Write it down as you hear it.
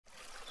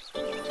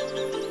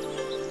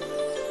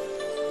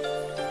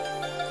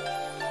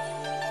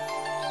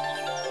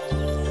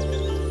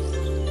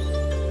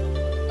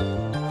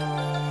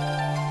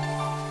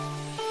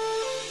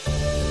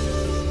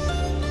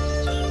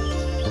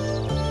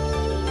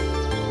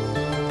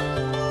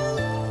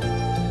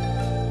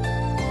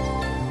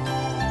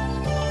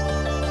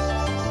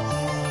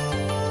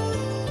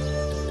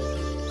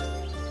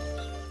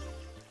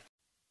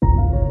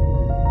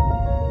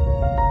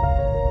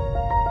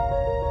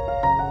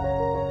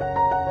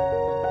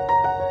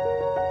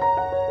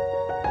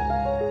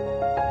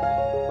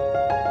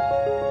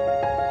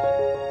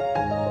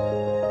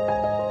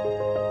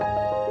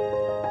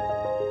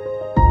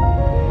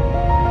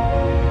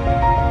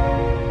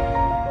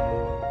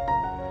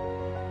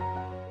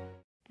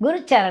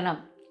குருச்சரணம்.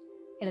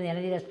 எனது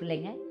எனர்ஜினஸ்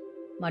பிள்ளைங்க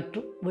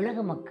மற்றும்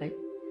உலக மக்கள்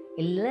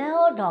எல்லா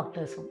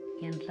டாக்டர்ஸும்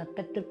என்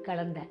ரத்தத்தில்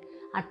கலந்த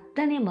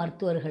அத்தனை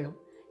மருத்துவர்களும்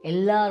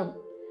எல்லாரும்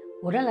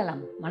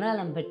உடல்நலம்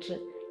மனநலம் பெற்று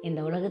இந்த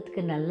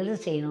உலகத்துக்கு நல்லது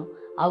செய்யணும்,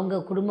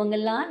 அவங்க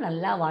குடும்பங்கள்லாம்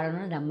நல்லா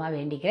வாழணும்னு நம்ம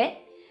வேண்டிக்கிறேன்.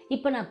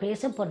 இப்போ நான்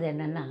பேச போகிறது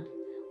என்னென்னா,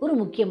 ஒரு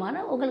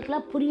முக்கியமான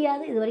உங்களுக்கெல்லாம்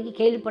புரியாது, இது வரைக்கும்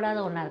கேள்விப்படாத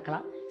ஒன்றா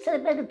இருக்கலாம், சில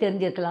பேருக்கு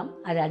தெரிஞ்சிருக்கலாம்,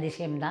 அது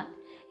அதிசயம்தான்.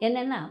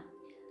 என்னென்னா,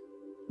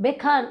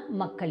 பெக்கான்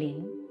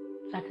மக்களின்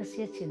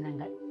ரகசிய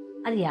சின்னங்கள்.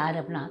 அது யார்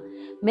அப்படின்னா,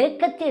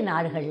 மேற்கத்திய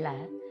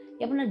நாடுகளில்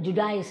எப்படின்னா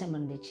ஜுடாயிசம்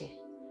இருந்துச்சு,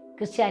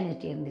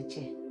 கிறிஸ்டியானிட்டி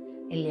இருந்துச்சு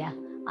இல்லையா,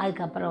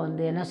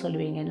 அதுக்கப்புறம் என்ன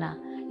சொல்லுவீங்கன்னா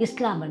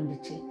இஸ்லாம்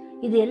இருந்துச்சு,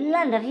 இது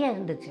எல்லாம் நிறைய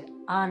இருந்துச்சு.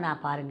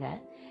 ஆனால்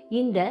பாருங்கள்,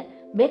 இந்த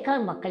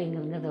பேக்கார்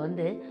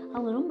மக்களுங்கிறது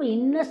அவங்க ரொம்ப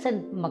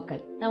இன்னசென்ட்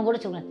மக்கள். நம்ம கூட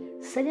சொல்லுவாங்க,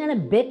 சரியான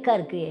பேக்காக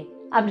இருக்குயே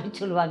அப்படின்னு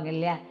சொல்லுவாங்க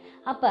இல்லையா.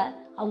 அப்போ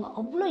அவங்க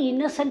அவ்வளோ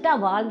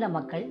இன்னசென்ட்டாக வாழ்ந்த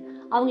மக்கள்.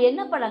 அவங்க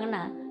என்ன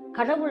பண்ணாங்கன்னா,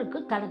 கடவுளுக்கு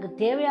தனக்கு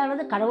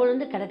தேவையானது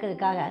கடவுள்ந்து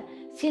கிடைக்கிறதுக்காக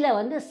சில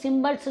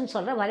சிம்பிள்ஸ்ன்னு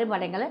சொல்கிற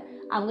வரைபடங்களை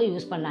அவங்க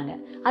யூஸ் பண்ணாங்க.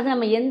 அது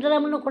நம்ம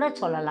எந்திரம்னு கூட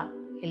சொல்லலாம்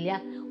இல்லையா.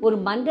 ஒரு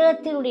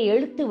மந்திரத்தினுடைய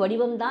எழுத்து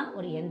வடிவம் தான்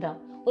ஒரு எந்திரம்.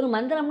 ஒரு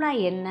மந்திரம்னா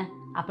என்ன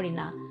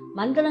அப்படின்னா,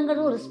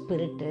 மந்திரங்கிறது ஒரு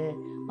ஸ்பிரிட்டு,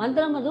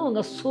 மந்திரங்கிறது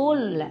உங்கள்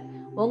சோலில்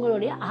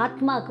உங்களுடைய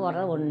ஆத்மாவுக்கு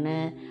வர்ற ஒன்று.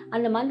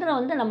 அந்த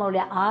மந்திரம்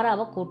நம்மளுடைய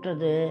ஆறாவை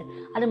கூட்டுறது.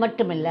 அது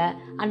மட்டும் இல்லை,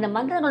 அந்த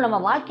மந்திரங்கள் நம்ம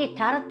வாழ்க்கை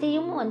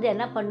தரத்தையும்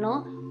என்ன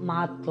பண்ணும்,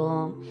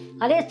 மாற்றும்.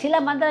 அதே சில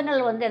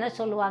மந்திரங்கள் என்ன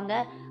சொல்லுவாங்க,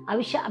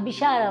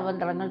 அபிஷார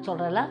மந்திரங்கள்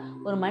சொல்கிறதெல்லாம்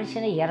ஒரு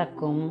மனுஷனை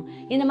இறக்கும்.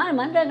 இந்த மாதிரி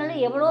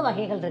மந்திரங்கள் எவ்வளோ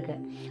வகைகள்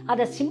இருக்குது.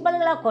 அதை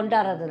சிம்பிள்களாக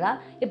கொண்டாடுறது தான்.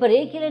 இப்போ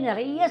ரேக்கியில்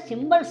நிறைய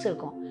சிம்பிள்ஸ்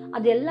இருக்கும்,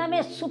 அது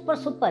எல்லாமே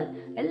சூப்பர்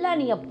எல்லாம்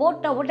நீங்கள்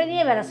போட்ட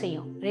உடனே வேலை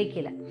செய்யும்.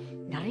 ரேக்கியில்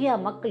நிறையா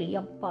மக்கள்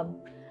எப்போ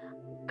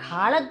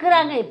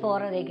கலக்குறாங்க இப்போ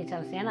வர ரேக்கி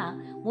சார்ஸ். ஏன்னா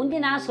முந்தி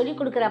நான் சொல்லிக்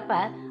கொடுக்குறப்ப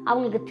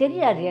அவங்களுக்கு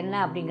தெரியாது என்ன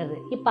அப்படிங்கிறது.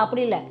 இப்போ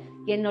அப்படி இல்லை,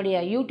 என்னுடைய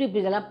யூடியூப்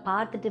இதெல்லாம்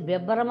பார்த்துட்டு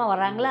விவரமாக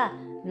வர்றாங்களா,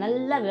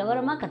 நல்லா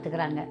விவரமாக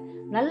கற்றுக்குறாங்க,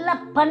 நல்லா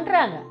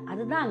பண்ணுறாங்க.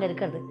 அதுதான் அங்கே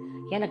இருக்கிறது.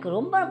 எனக்கு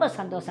ரொம்ப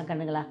சந்தோஷம்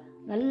கண்ணுங்களா.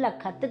 நல்லா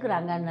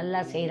கற்றுக்குறாங்க,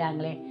 நல்லா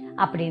செய்கிறாங்களே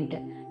அப்படின்ட்டு.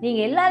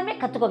 நீங்கள் எல்லாருமே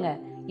கற்றுக்கோங்க.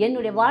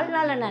 என்னுடைய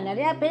வாழ்நாளில் நான்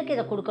நிறையா பேருக்கு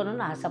இதை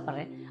கொடுக்கணும்னு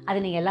ஆசைப்பட்றேன். அதை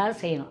நீங்கள்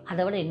எல்லோரும் செய்யணும்.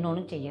 அதை விட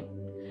இன்னொன்று செய்யணும்.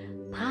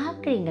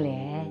 பார்க்குறீங்களே,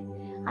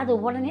 அது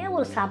உடனே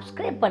ஒரு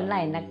சப்ஸ்கிரைப்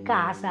பண்ணலாம். என்ன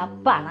காசு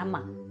அப்பா நம்ம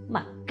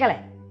மக்களை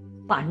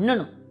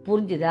பண்ணணும்,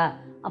 புரிஞ்சுதா?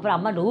 அப்புறம்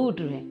அம்மா டூ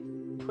விட்டுருவேன்,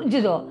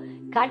 புரிஞ்சுதோ?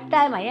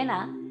 கட்டாயமாக. ஏன்னா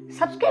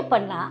சப்ஸ்கிரைப்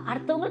பண்ணால்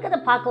அடுத்தவங்களுக்கு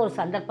அதை பார்க்க ஒரு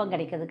சந்தர்ப்பம்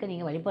கிடைக்கிறதுக்கு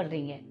நீங்கள்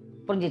வழிபடுறீங்க,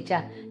 புரிஞ்சிச்சா?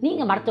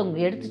 நீங்கள்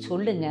மற்றவங்க எடுத்து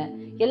சொல்லுங்கள்,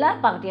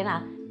 எல்லோரும் பார்க்கட்டும். ஏன்னா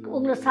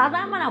உங்களுக்கு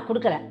சாதாரணமாக நான்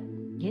கொடுக்கல,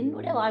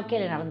 என்னுடைய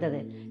வாழ்க்கையில் நடந்தது,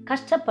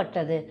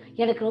 கஷ்டப்பட்டது,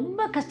 எனக்கு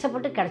ரொம்ப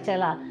கஷ்டப்பட்டு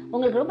கிடைச்சதெல்லாம்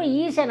உங்களுக்கு ரொம்ப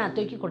ஈஸியாக நான்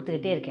தூக்கி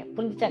கொடுத்துக்கிட்டே இருக்கேன்,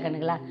 புரிஞ்சிச்சா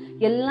கண்ணுங்களா?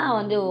 எல்லாம்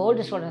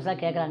ஓல்டு ஸ்டூடெண்ட்ஸாக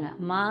கேட்குறாங்க,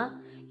 அம்மா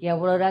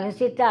எவ்வளோ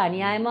ரகசியத்தை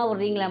அநியாயமாக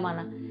விட்றீங்களாம்மா.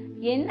 நான்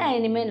என்ன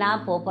இனிமேல்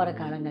நான் போகிற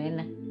காலங்கள்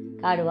என்ன,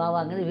 காடு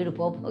வாங்குறது வீடு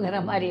போகிற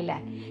மாதிரி இல்லை.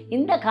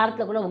 இந்த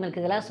காலத்தில் கூட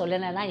உங்களுக்கு இதெல்லாம்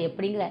சொல்லணும்னா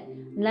எப்படிங்கிற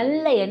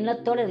நல்ல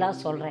எண்ணத்தோடு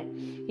இதெல்லாம் சொல்கிறேன்.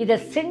 இதை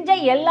செஞ்ச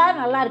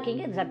எல்லோரும் நல்லா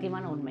இருக்கீங்க, இது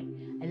சத்தியமான உண்மை.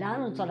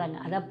 எல்லோரும் சொல்கிறாங்க,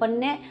 அதை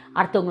பண்ணேன்,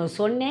 அடுத்தவங்களுக்கு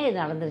சொன்னேன், இது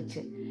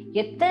நடந்துருச்சு.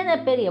 எத்தனை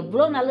பேர்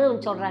எவ்வளோ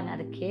நல்லதுன்னு சொல்கிறாங்க,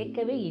 அது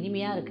கேட்கவே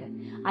இனிமையாக இருக்குது.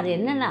 அது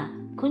என்னென்னா,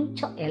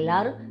 கொஞ்சம்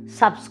எல்லோரும்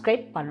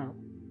சப்ஸ்கிரைப் பண்ணணும்,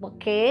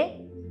 ஓகே?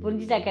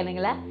 புரிஞ்சுட்டா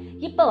கண்ணுங்களா?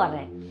 இப்போ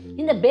வர்றேன்.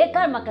 இந்த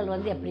பேக்கார் மக்கள்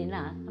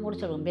எப்படின்னா, நம்ம கூட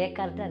சொல்லுவோம்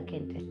பேக்கார் தான்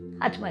இருக்கேன்ட்டு,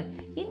 அது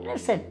மாதிரி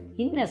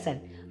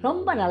இன்னசென்ட்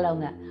ரொம்ப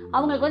நல்லவங்க.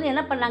 அவங்களுக்கு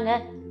என்ன பண்ணாங்க,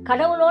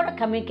 கடவுளோடு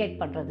கம்யூனிகேட்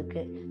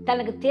பண்ணுறதுக்கு,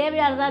 தனக்கு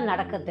தேவையானதாக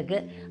நடக்கிறதுக்கு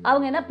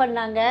அவங்க என்ன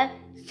பண்ணாங்க,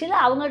 சில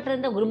அவங்கள்ட்ட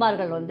இருந்த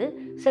குருமார்கள்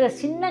சில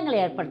சின்னங்களை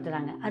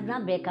ஏற்படுத்துகிறாங்க.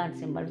 அதுதான் பேக்கான்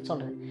சிம்பிள்னு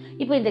சொல்கிறது.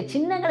 இப்போ இந்த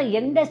சின்னங்களை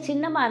எந்த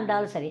சின்னமாக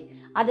இருந்தாலும் சரி,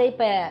 அதை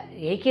இப்போ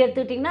ஏக்கி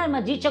எடுத்துக்கிட்டிங்கன்னா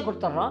நம்ம ஜீச்சை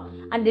கொடுத்துட்றோம்,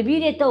 அந்த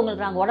வீரியத்தை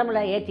உங்களுக்கு நாங்கள்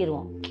உடம்புல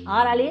ஏற்றிடுவோம்.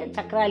 ஆறாலையும்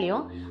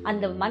சக்கராலையும்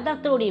அந்த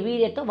மந்திரத்தோடைய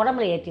வீரியத்தை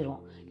உடம்புல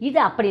ஏற்றிடுவோம். இது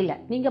அப்படி இல்லை,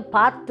 நீங்கள்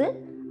பார்த்து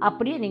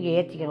அப்படியே நீங்கள்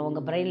ஏற்றிக்கிறோம்,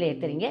 உங்கள் பிரெயினில்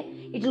ஏற்றுறீங்க.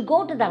 It will go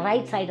to the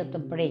right side of the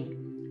brain.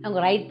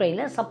 உங்கள் ரைட்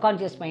பிரெயினில்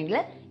சப்கான்ஷியஸ்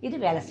மைண்டில் இது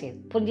வேலை செய்யுது,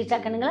 புரிஞ்சிச்சா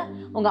கண்ணுங்களா?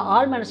 உங்கள்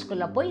ஆழ்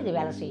மனசுக்குள்ளே போய் இது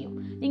வேலை செய்யும்.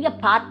 நீங்கள்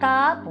பார்த்தா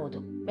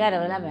போதும், வேறு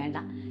வேலை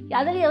வேண்டாம்.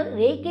 அதுலேயே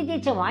ரேக்கி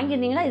தீட்சை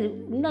வாங்கியிருந்தீங்கன்னா இது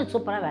இன்னும்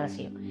சூப்பராக வேலை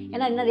செய்யும்.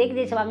 ஏன்னா இன்னும் ரேக்கி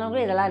தீட்சை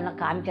வாங்கினவங்களும் இதெல்லாம் இன்னும்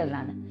காமிக்கிறது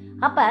நான்.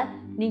 அப்போ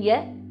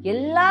நீங்கள்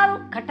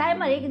எல்லோரும்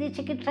கட்டாயமாக ரேக்கி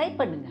தீட்சைக்கு ட்ரை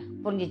பண்ணுங்கள்,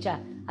 புரிஞ்சிச்சா?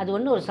 அது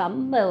ஒன்றும்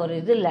ஒரு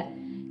இது இல்லை.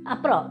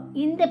 அப்புறம்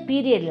இந்த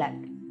பீரியடில்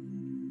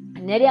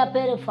நிறையா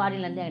பேர்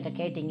ஃபாரின்லேருந்து என்கிட்ட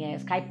கேட்டிங்க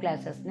ஸ்கைப்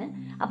கிளாஸஸ்ன்னு.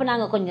 அப்போ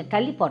நாங்கள் கொஞ்சம்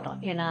தள்ளி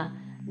போட்டோம், ஏன்னா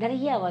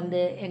நிறையா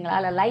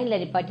எங்களால் லைனில்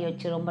நிப்பாட்டி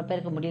வச்சு ரொம்ப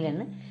பேருக்கு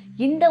முடியலன்னு.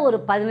 இந்த ஒரு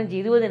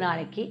 15-20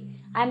 நாளைக்கு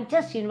I am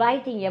just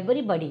inviting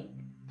everybody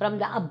from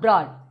the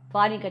abroad.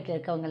 Foreign கட்டில்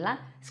இருக்கவங்கெல்லாம்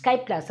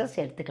ஸ்கைப் கிளாஸஸ்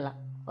எடுத்துக்கலாம்,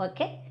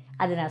 ஓகே?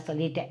 அது நான்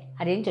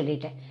அதையும்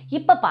சொல்லிட்டேன்.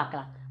 இப்போ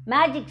பார்க்கலாம்.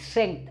 மேஜிக்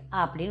ஸ்ட்ரென்த்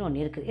அப்படின்னு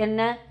ஒன்று இருக்குது.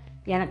 என்ன?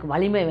 எனக்கு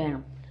வலிமை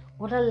வேணும்,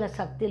 உடலில்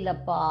சக்தி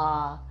இல்லைப்பா,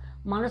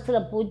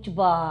 மனசில்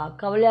போச்சுப்பா,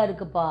 கவலையாக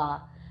இருக்குப்பா,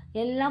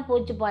 எல்லாம்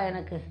போச்சுப்பா,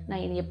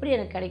 நான் எப்படி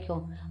எனக்கு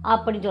கிடைக்கும்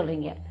அப்படின்னு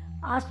சொல்கிறீங்க.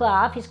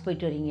 ஆஃபீஸ்க்கு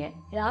போயிட்டு வரீங்க,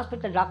 இல்லை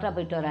ஹாஸ்பிட்டல் டாக்டராக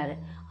போயிட்டு வராரு,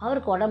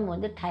 அவருக்கு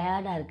உடம்பு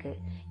டயர்டாக இருக்குது.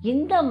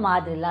 இந்த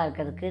மாதிரிலாம்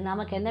இருக்கிறதுக்கு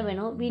நமக்கு என்ன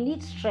வேணும்? We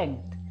need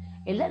strength.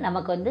 இல்லை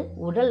நமக்கு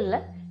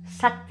உடலில்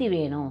சக்தி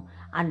வேணும்.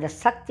 அந்த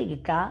சக்திக்கு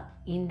தான்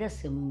இந்த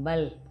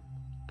சிம்பல்.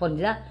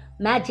 புரிஞ்சுதா?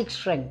 Magic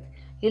strength.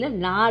 இதில்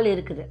 4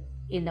 இருக்குது.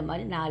 இந்த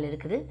மாதிரி 4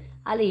 இருக்குது.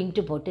 அதில்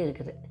இன்ட்டு போட்டு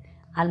இருக்குது.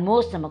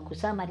 ஆல்மோஸ்ட் நம்ம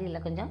குசா மாதிரி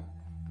இல்லை, கொஞ்சம்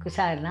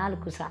குசா 4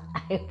 குசா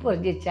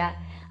புரிஞ்சிச்சா?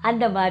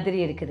 அந்த மாதிரி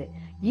இருக்குது.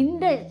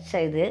 இந்த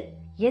இது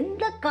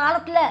எந்த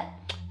காலத்தில்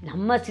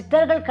நம்ம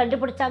சித்தர்கள்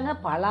கண்டுபிடிச்சாங்க?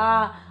 பல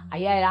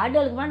 5000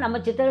 ஆண்டுகளுக்கு முன்னாடி நம்ம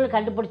சித்தர்கள்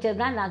கண்டுபிடிச்சது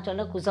தான் நான்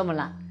சொன்ன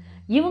குசமெல்லாம்.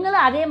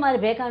 இவங்களும் அதே மாதிரி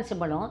பேக்கான்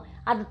சிம்பலும்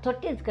அது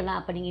தொட்டி இருக்குன்னா,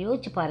 அப்போ நீங்கள்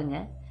யோசிச்சு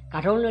பாருங்கள்,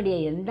 கடவுளுடைய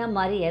எந்த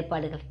மாதிரி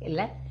ஏற்பாடுகள்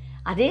இல்லை.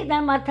 அதே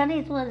தான் மாதிரி தானே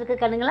இது வந்துருக்கு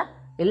கண்ணுங்களா?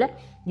 இல்லை,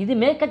 இது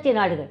மேற்கத்திய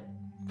நாடுகள்,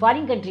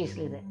 ஃபாரின்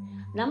கண்ட்ரீஸில். இது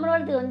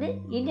நம்மளோடது வந்து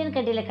இந்தியன்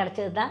கண்ட்ரியில்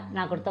கிடச்சது தான்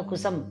நான் கொடுத்த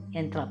குசம்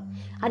யந்திரம்.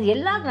 அது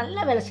எல்லாம்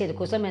நல்லா வேலை செய்யுது.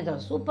 குசம்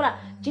யந்திரம் சூப்பராக.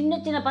 சின்ன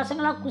சின்ன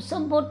பசங்களாம்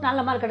குசம் போட்டு நல்ல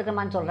மார்க்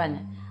எடுக்கமான்னு சொல்கிறாங்க.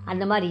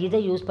 அந்த மாதிரி இதை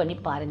யூஸ் பண்ணி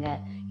பாருங்கள்.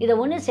 இதை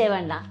ஒன்றும் செய்ய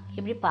வேண்டாம்,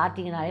 இப்படி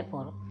பார்த்தீங்கன்னாலே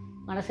போகிறோம்.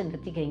 மனசை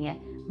நிறுத்திக்கிறீங்க,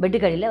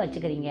 பெட்டுக்கடியில்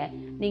வச்சுக்கிறீங்க,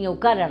 நீங்கள்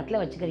உட்கார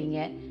இடத்துல வச்சுக்கிறீங்க.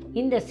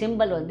 இந்த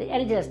சிம்பல் வந்து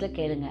எனர்ஜினஸ்ட்டில்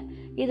கேளுங்க.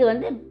 இது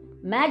வந்து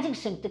மேஜிக்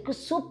ஸ்ட்ரென்த்துக்கு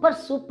சூப்பர்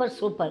சூப்பர்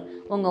சூப்பர்.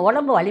 உங்கள்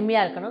உடம்பு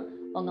வலிமையாக இருக்கணும்,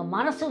 உங்கள்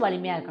மனசு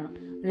வலிமையாக இருக்கணும்.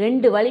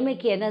 2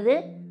 வலிமைக்கு என்னது?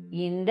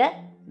 இந்த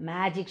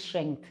மேஜிக்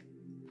ஸ்ட்ரென்த்.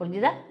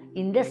 புரிஞ்சுதா?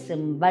 இந்த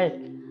சிம்பல்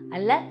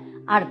அல்ல.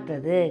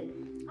 அடுத்தது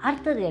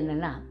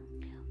என்னென்னா,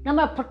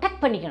 நம்ம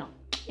ப்ரொடெக்ட் பண்ணிக்கணும்.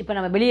 இப்போ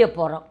நம்ம வெளியே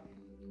போகிறோம்,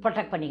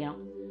 ப்ரொடெக்ட் பண்ணிக்கணும்.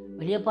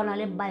 வெளியே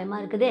போனாலே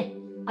பயமாக இருக்குதே,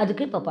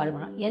 அதுக்கு இப்போ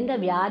பழகணும். எந்த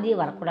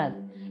வியாதியும் வரக்கூடாது,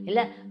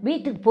 இல்லை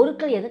வீட்டுக்கு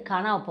பொருட்கள் எதுவும்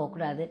காணாமல்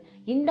போகக்கூடாது.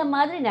 இந்த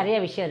மாதிரி நிறைய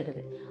விஷயம்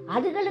இருக்குது.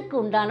 அதுகளுக்கு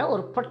உண்டான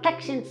ஒரு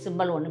ப்ரொடெக்ஷன்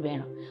சிம்பல் ஒன்று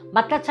வேணும்.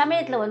 மற்ற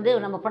சமயத்தில் வந்து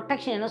நம்ம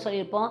ப்ரொடெக்ஷன் என்ன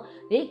சொல்லியிருப்போம்?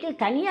 ரேக்கியில்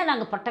தனியாக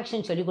நாங்கள்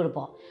ப்ரொடெக்ஷன் சொல்லிக்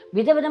கொடுப்போம்,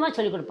 விதவிதமாக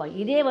சொல்லிக் கொடுப்போம்.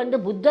 இதே வந்து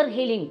புத்தர்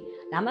ஹீலிங்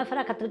நம்ம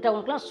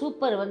கற்றுக்கிட்டவங்களுக்குலாம்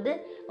சூப்பர் வந்து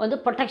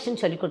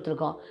ப்ரொடெக்ஷன் சொல்லிக்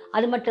கொடுத்துருக்கோம்.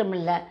 அது மட்டும்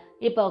இல்லை,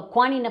 இப்போ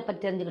குவானினை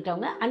பற்றி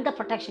தெரிஞ்சுக்கிட்டவங்க அந்த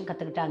ப்ரொடெக்ஷன்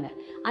கற்றுக்கிட்டாங்க.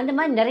 அந்த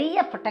மாதிரி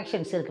நிறைய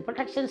ப்ரொடெக்ஷன்ஸ் இருக்குது.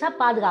 ப்ரொடெக்ஷன்ஸாக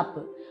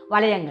பாதுகாப்பு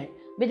வளையங்கள்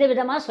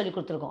விதவிதமாக சொல்லி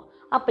கொடுத்துருக்கோம்.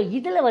 அப்போ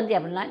இதில் வந்து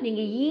அப்படின்னா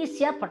நீங்கள்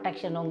ஈஸியாக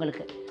ப்ரொடெக்ஷன்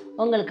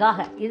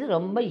உங்களுக்காக இது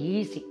ரொம்ப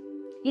ஈஸி.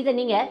 இதை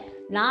நீங்கள்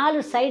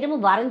 4 சைடும்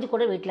வரைஞ்சி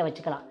கூட வீட்டில்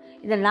வச்சுக்கலாம்.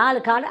 இந்த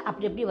 4 கார்டை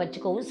அப்படி எப்படி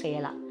வச்சுக்கவும்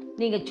செய்யலாம்.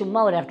 நீங்கள் சும்மா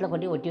ஒரு இடத்துல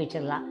கொண்டு ஒட்டி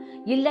வச்சிடலாம்,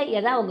 இல்லை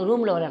ஏதாவது உங்கள்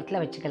ரூமில் ஒரு இடத்துல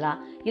வச்சுக்கலாம்,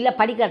 இல்லை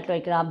படிக்கிற இடத்துல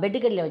வைக்கலாம்,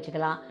 பெட்டுக்கடியில்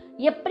வச்சுக்கலாம்,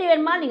 எப்படி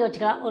வேணுமா நீங்கள்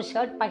வச்சுக்கலாம். ஒரு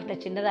ஷர்ட்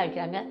பாக்கெட்டில் சின்னதாக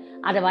வைக்கிறாங்க,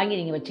 அதை வாங்கி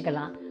நீங்கள்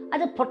வச்சுக்கலாம்.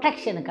 அது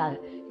ப்ரொடெக்ஷனுக்காக.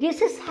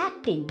 This is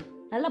acting.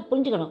 நல்லா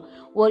புரிஞ்சுக்கணும்.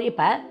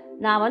 இப்போ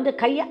நான் வந்து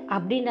கையை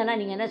அப்படின்னா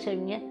நீங்கள் என்ன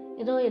சொல்வீங்க?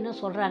 ஏதோ என்ன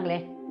சொல்கிறாங்களே,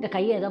 இந்த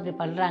கையை ஏதோ அப்படி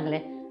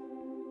பண்ணுறாங்களே,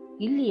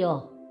 இல்லையோ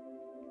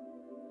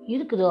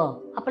இருக்குதோ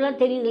அப்போல்லாம்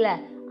தெரியுதுல்ல.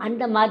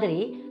 அந்த மாதிரி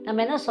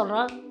நம்ம என்ன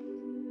சொல்கிறோம்?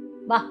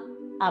 வா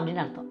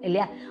அப்படின்னு அர்த்தம்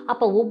இல்லையா?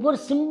 அப்போ ஒவ்வொரு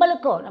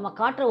சிம்பலுக்கும் நம்ம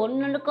காட்டுற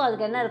ஒன்றுக்கும்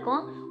அதுக்கு என்ன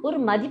இருக்கும்? ஒரு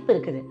மதிப்பு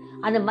இருக்குது.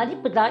 அந்த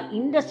மதிப்பு தான்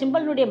இந்த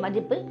சிம்பலினுடைய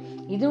மதிப்பு.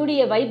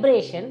 இதனுடைய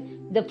vibration,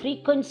 the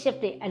frequency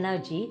of the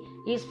energy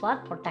is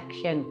for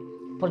protection.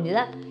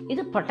 புரிஞ்சுதா?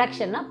 இது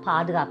ப்ரொடெக்ஷன்னா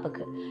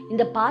பாதுகாப்புக்கு.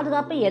 இந்த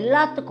பாதுகாப்பு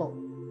எல்லாத்துக்கும்.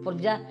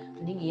 புரிஞ்சா?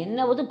 நீங்கள்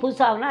என்ன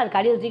புதுசாகனா அதுக்கு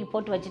அடியில் தூக்கி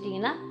போட்டு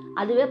வச்சுட்டிங்கன்னா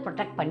அதுவே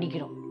ப்ரொடெக்ட்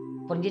பண்ணிக்கிறோம்.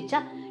 புரிஞ்சிச்சா?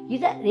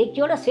 இதை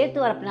ரேக்கியோட சேர்த்து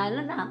வரப்பினா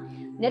என்னென்னா,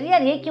 நிறையா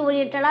ரேக்கி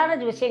ஓரியன்டான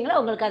விஷயங்களை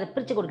உங்களுக்கு அதை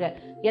பிரித்து கொடுக்க.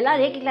 எல்லாம்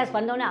ரேக்கி கிளாஸ்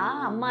வந்தோடனே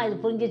அம்மா இது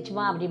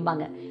புரிஞ்சிச்சுமா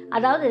அப்படிம்பாங்க.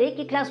 அதாவது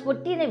ரேக்கி கிளாஸ்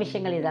ஒட்டின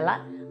விஷயங்கள்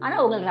இதெல்லாம்.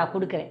 ஆனால் உங்களுக்கு நான்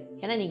கொடுக்குறேன்.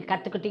 ஏன்னா நீங்கள்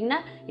கற்றுக்கிட்டிங்கன்னா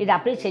இதை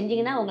அப்படியே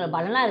செஞ்சிங்கன்னா உங்களுக்கு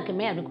பலனாக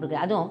இருக்குமே அப்படின்னு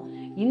கொடுக்குறேன். அதுவும்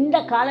இந்த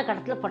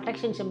காலகட்டத்தில்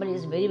protection simple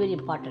is very very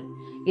important.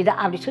 இதை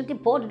அப்படி சுற்றி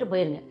போட்டுட்டு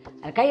போயிருங்க,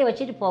 அதை கையை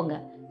வச்சுட்டு போங்க,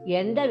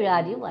 எந்த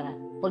வியாதியும் வராது.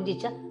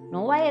 புரிஞ்சிச்சா?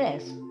 No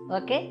virus.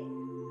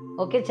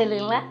 ஓகே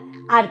சொல்லுங்களா?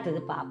 அடுத்தது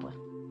பார்ப்போம்.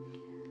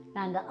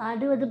 நாங்கள்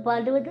ஆடுவது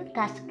பாடுவது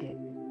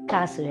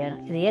காசு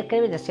வேணும். இது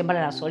ஏற்கனவே இந்த சிம்பிளை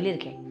நான்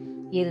சொல்லியிருக்கேன்.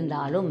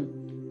 இருந்தாலும்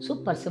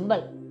சூப்பர்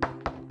சிம்பிள்.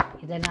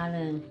 இதை நான்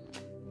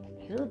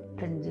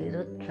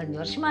 25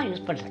 வருஷமாக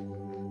யூஸ் பண்ணுறேன்.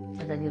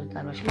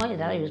 26 வருஷமாக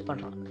இதெல்லாம் யூஸ்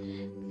பண்ணுறோம்.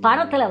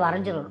 படத்தில்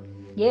வரைஞ்சிடணும்.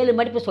 7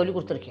 மடிப்பு சொல்லி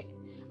கொடுத்துருக்கேன்.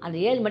 அந்த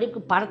 7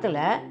 மடிப்பு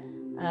படத்தில்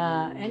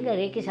எங்கள்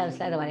ரேக்கி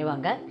சாரஸில் அதை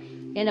வரைவாங்க.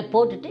 என்னை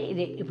போட்டுட்டு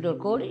இது இப்படி ஒரு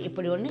கோடு,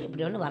 இப்படி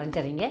ஒன்று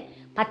வரைஞ்சிடுறீங்க.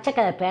 பச்சை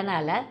கலர்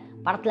பேனால்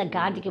படத்தில்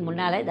காந்திக்கு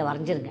முன்னால் இதை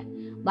வரைஞ்சிருங்க.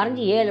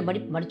 வரைஞ்சி 7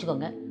 மடிப்பு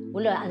மடிச்சுக்கோங்க.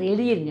 உள்ளே அதை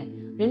எழுதிருங்க.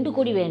 2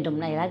 கோடி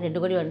வேண்டும்னா யாராவது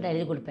 2 கோடி வேணும் தான்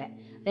எழுதி கொடுப்பேன்.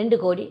 2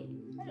 கோடி,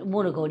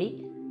 3 கோடி,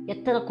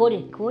 எத்தனை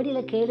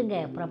கோடியில் கேளுங்க.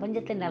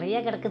 பிரபஞ்சத்தில் நிறையா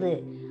கிடக்குது.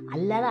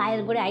 அல்லாத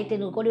 1000 கோடி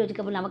 1500 கோடி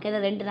வச்சுக்கப்போ நமக்கு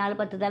எதாவது 2, 4,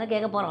 10 தானே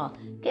கேட்க போகிறோம்.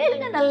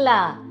 கேளுங்க, நல்லா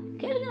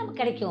கேளுங்க,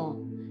 நமக்கு கிடைக்கும்.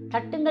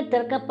 தட்டுங்கள்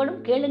திறக்கப்படும்,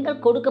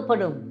 கேளுங்கள்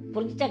கொடுக்கப்படும்.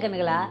 புரிஞ்சிச்சா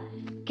கண்ணுங்களா?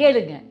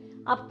 கேளுங்க.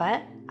 அப்போ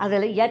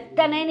அதில்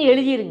எத்தனைன்னு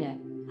எழுதிருங்க.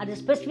 அது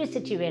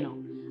ஸ்பெசிஃபிசிட்டி வேணும்.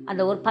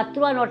 அந்த ஒரு 10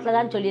 ரூபா நோட்டில்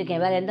தான்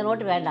சொல்லியிருக்கேன், வேறு எந்த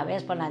நோட்டு வேண்டாம்,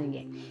 வேஸ்ட் பண்ணாதீங்க.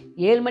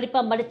 7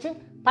 மடிப்பாக மடித்து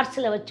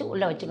பர்ஸில் வச்சு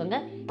உள்ளே வச்சுக்கோங்க.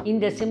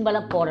 இந்த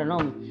சிம்பலை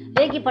போடணும்.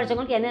 ரேக்கி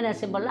படித்தவங்களுக்கு என்னென்ன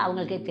சிம்பல்னு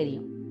அவங்களுக்கே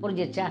தெரியும்.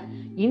 புரிஞ்சிருச்சா?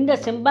 இந்த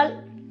சிம்பல்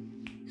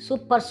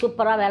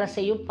சூப்பராக வேலை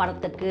செய்யும்.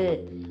 படத்துக்கு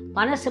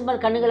பண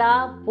சிம்பல் கண்ணுகளா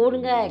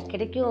போடுங்க,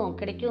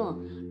 கிடைக்கும்.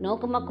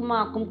 நோக்குமக்குமா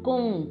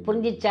கும்கும்.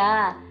 புரிஞ்சிச்சா?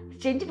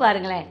 செஞ்சு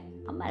பாருங்களேன்.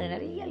 அம்மா அதை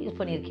நிறைய யூஸ்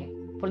பண்ணியிருக்கேன்.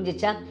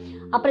 புரிஞ்சிச்சா?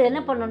 அப்புறம் என்ன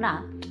பண்ணோன்னா,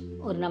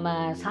 ஒரு நம்ம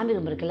சாமி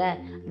ரூம் இருக்குல்ல,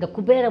 இந்த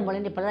குபேர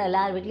முளைன்னு இப்போ தான்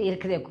எல்லார் வீட்லையும்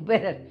இருக்குது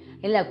குபேரர்.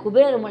 இல்லை,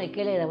 குபேர முளை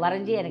கீழே இதை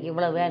வரைஞ்சி எனக்கு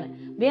இவ்வளோ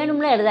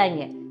வேணும்லாம்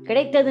எழுதாங்க.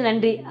 கிடைத்தது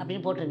நன்றி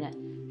அப்படின்னு போட்டுருங்க.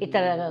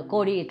 இத்தனை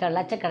கோடி இத்தனை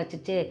லட்சம்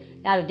கிடச்சிச்சு,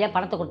 யார்கிட்டயா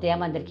பணத்தை கொடுத்து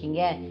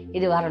ஏமாந்துருக்கீங்க,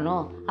 இது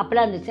வரணும்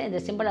அப்படிலாம் இருந்துச்சு. இந்த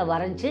சிம்பிளை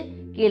வரைஞ்சி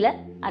கீழே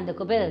அந்த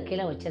குபேரர்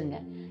கீழே வச்சுருங்க.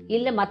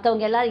 இல்லை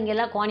மற்றவங்க எல்லாம்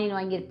இங்கெல்லாம் காயின்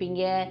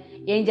வாங்கியிருப்பீங்க,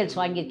 ஏஞ்சல்ஸ்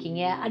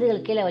வாங்கியிருக்கீங்க,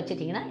 அதுகளுக்கு கீழே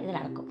வச்சுட்டிங்கன்னா இது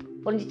நடக்கும்.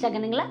 புரிஞ்சிச்சா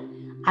கண்ணுங்களா?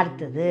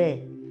 அடுத்தது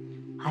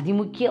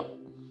அதிமுக்கியம்,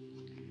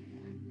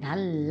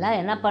 நல்லா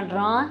என்ன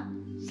பண்ணுறோம்,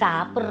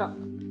 சாப்பிட்றோம்.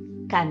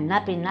 கண்ணா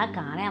பின்னா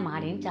காணா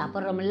மாடின்னு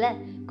சாப்பிட்றோம், இல்லை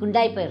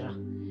குண்டாகி போயிடுறோம்.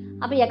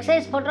 அப்போ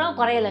எக்ஸசைஸ் பண்ணுறோம்,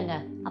 குறையலைங்க.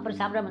 அப்புறம்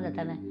சாப்பிடாம இருந்தால்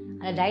தானே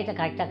அந்த டயட்டை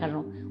கரெக்டாக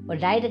பண்ணணும். ஒரு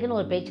டயட்டுக்குன்னு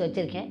ஒரு பேச்சு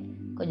வச்சுருக்கேன்,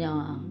 கொஞ்சம்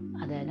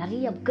அதை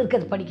நிறைய புக்கு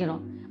இருக்கிறது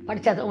படிக்கணும்.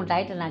 படித்தா தான் உங்கள்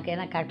டயட்டை நான்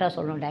ஏன்னா கரெக்டாக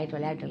சொல்லணும், டயட்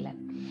விளையாட்டு இல்லை.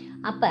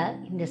 அப்போ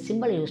இந்த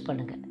சிம்பிளை யூஸ்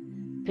பண்ணுங்கள்.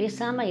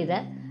 பேசாமல் இதை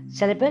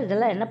சில பேர்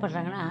இதெல்லாம் என்ன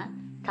பண்ணுறாங்கன்னா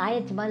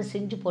தாயத்து மாதிரி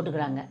செஞ்சு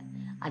போட்டுக்கிறாங்க.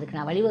 அதுக்கு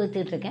நான்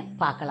வழிவகுத்துக்கிட்டு இருக்கேன்,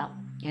 பார்க்கலாம்.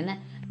 ஏன்னா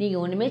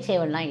நீங்கள் ஒன்றுமே செய்ய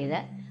வேண்டாம், இதை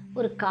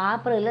ஒரு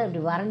காப்பரில்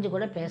இப்படி வரைஞ்சி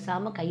கூட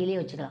பேசாமல் கையிலே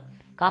வச்சுக்கலாம்.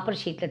 காப்பர்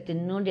ஷீட்டில்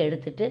தின்னூண்டு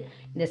எடுத்துகிட்டு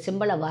இந்த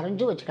சிம்பிளை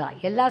வரைஞ்சும் வச்சுக்கலாம்.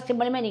 எல்லா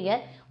சிம்பிளுமே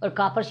நீங்கள் ஒரு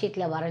காப்பர்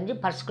ஷீட்டில் வரைஞ்சி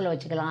பர்ஸ்குள்ளே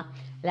வச்சுக்கலாம்,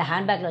 இல்லை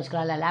ஹேண்ட்பேக்கில்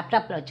வச்சுக்கலாம், இல்லை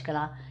லேப்டாப்பில்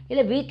வச்சுக்கலாம்,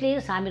 இல்லை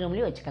வீட்லேயும் சாமி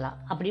ரூம்லேயும் வச்சுக்கலாம்.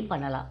 அப்படியும்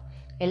பண்ணலாம்.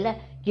 இல்லை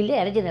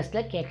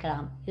எனர்ஜினெஸ்ட்டில்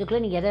கேட்கலாம்.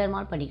 இதுக்குள்ளே நீங்கள் எதை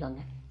வேணுமாலும்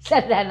பண்ணிக்கோங்க,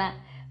 சரிதானே?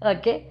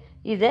 ஓகே.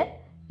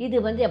 இது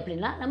வந்து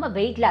எப்படின்னா நம்ம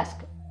வெயிட்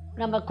லாஸ்க்கு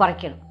நம்ம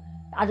குறைக்கணும்.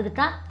 அதுக்கு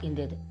தான் இந்த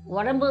இது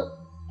உடம்பு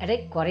எடை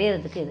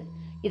குறையிறதுக்கு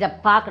இதை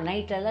பார்க்கணும்.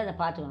 நைட்டெல்லாம் இதை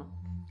பார்த்துக்கணும்.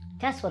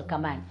 ஜஸ்ட் ஒரு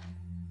command,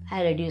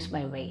 I reduce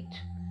my wait.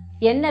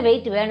 என்ன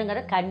வெயிட்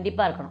வேணுங்கிறத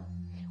கண்டிப்பாக இருக்கணும்.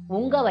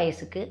 உங்கள்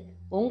வயசுக்கு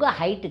உங்கள்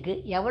ஹைட்டுக்கு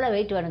எவ்வளோ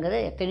வெயிட் வேணுங்கிறது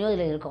எத்தனையோ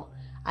இதில் இருக்கும்.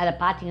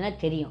 அதில் பார்த்தீங்கன்னா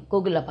தெரியும்.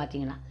 கூகுளில்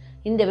பார்த்தீங்கன்னா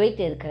இந்த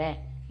வெயிட் இருக்கிறேன்,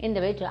 இந்த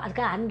வெயிட்,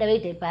 அதுக்காக அந்த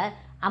வெயிட் இப்போ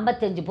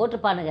 55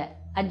 போட்டிருப்பானுங்க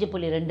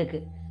 5.2க்கு.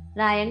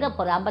 நான் எங்கே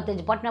போகிறேன்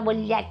 55 போட்டேன்னா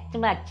ஒல்லி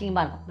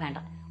அச்சிங்கமாக இருக்கும்.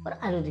 வேண்டாம், ஒரு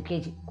 60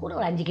 கேஜி கூட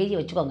ஒரு 5 கேஜி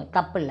வச்சுக்கோங்க,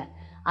 தப்பு இல்லை.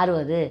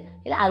 60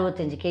 இல்லை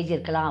 65 கேஜி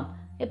இருக்கலாம்.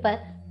 இப்போ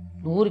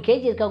 100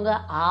 கேஜி இருக்கவங்க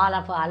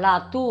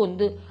அல்லாத்தும்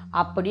வந்து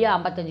அப்படியே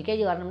 55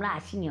 கேஜி வரணும்னா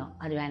அசிங்கம்,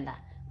 அது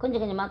வேண்டாம்.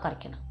 கொஞ்சம் கொஞ்சமாக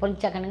குறைக்கணும்.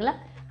 புரிஞ்சாக்கணுங்களா?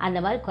 அந்த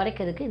மாதிரி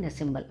குறைக்கிறதுக்கு இந்த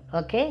சிம்பிள்.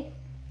 ஓகே.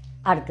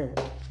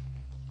 அடுத்தது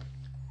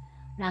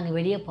நாங்கள்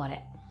வெளியே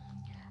போகிறேன்,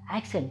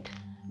 accent,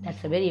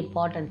 that's a very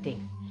important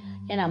thing.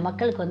 ஏன்னா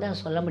மக்களுக்கு வந்து அதை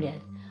சொல்ல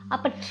முடியாது.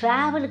 அப்போ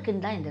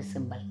ட்ராவலுக்குன்னு தான் இந்த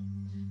சிம்பிள்.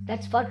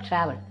 That's for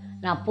travel.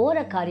 நான்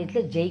போகிற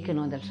காரியத்தில்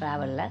ஜெயிக்கணும். அந்த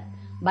ட்ராவலில்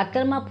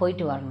பத்திரமா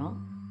போயிட்டு வரணும்.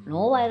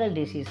 No viral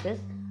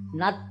diseases,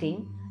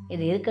 nothing.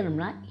 இது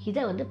இருக்கணும்னா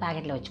இதை வந்து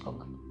பேக்கெட்டில்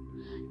வச்சுக்கோங்க,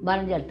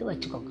 வரைஞ்சி எடுத்து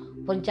வச்சுக்கோங்க.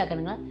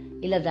 புரிஞ்சாக்கணுங்களா?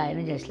 இல்லை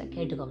எனர்ஜிஸ்டில்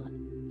கேட்டுக்கோங்க.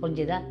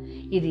 புரிஞ்சுதா?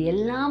 இது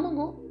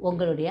எல்லாமும்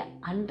உங்களுடைய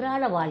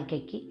அன்றாட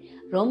வாழ்க்கைக்கு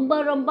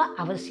ரொம்ப ரொம்ப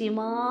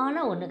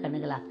அவசியமான ஒன்று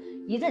கண்ணுங்களா.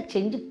 இதை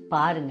செஞ்சு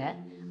பாருங்கள்.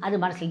 அது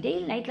மனசில்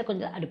டெய்லி நைட்டில்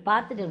கொஞ்சம் அப்படி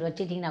பார்த்துட்டு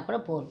வச்சுட்டிங்கன்னா கூட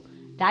போதும்.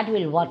 that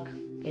will work.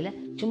 இல்லை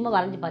சும்மா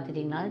வரைஞ்சி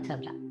பார்த்துட்டிங்கனாலும்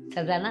சரிதான்.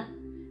 சரிதானா?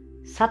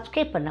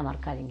 சப்ஸ்கிரைப் பண்ண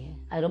மறக்காதீங்க,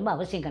 அது ரொம்ப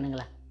அவசியம்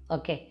கண்ணுங்களா.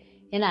 ஓகே.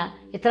 ஏன்னா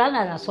இத்தனை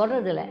நாள் நான்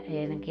சொல்கிறது இல்லை,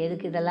 எனக்கு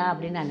எதுக்கு இதெல்லாம்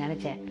அப்படின்னு நான்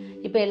நினச்சேன்.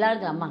 இப்போ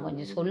எல்லோரும் அம்மா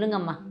கொஞ்சம்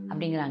சொல்லுங்கம்மா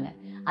அப்படிங்கிறாங்க.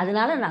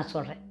 அதனால நான்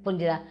சொல்கிறேன்.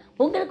 புரிஞ்சுதா?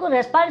 உங்களுக்கு ஒரு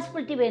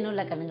ரெஸ்பான்சிபிலிட்டி வேணும்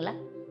இல்லை கண்ணுங்களா.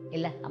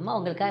 இல்லை அம்மா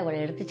உங்களுக்காக இவ்வளோ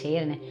எடுத்து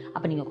செய்கிறேன்னு,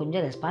 அப்போ நீங்கள்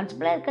கொஞ்சம்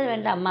ரெஸ்பான்சிபிளாக இருக்க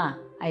வேண்டாம் அம்மா.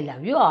 I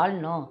love you all.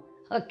 No.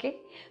 Okay.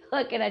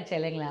 ஓகேடா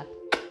செல்லுங்களா.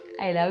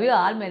 I love you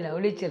all my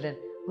lovely children.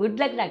 Good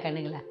luck டா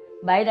கண்ணுங்களா.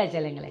 பைடா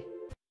செல்லுங்களே.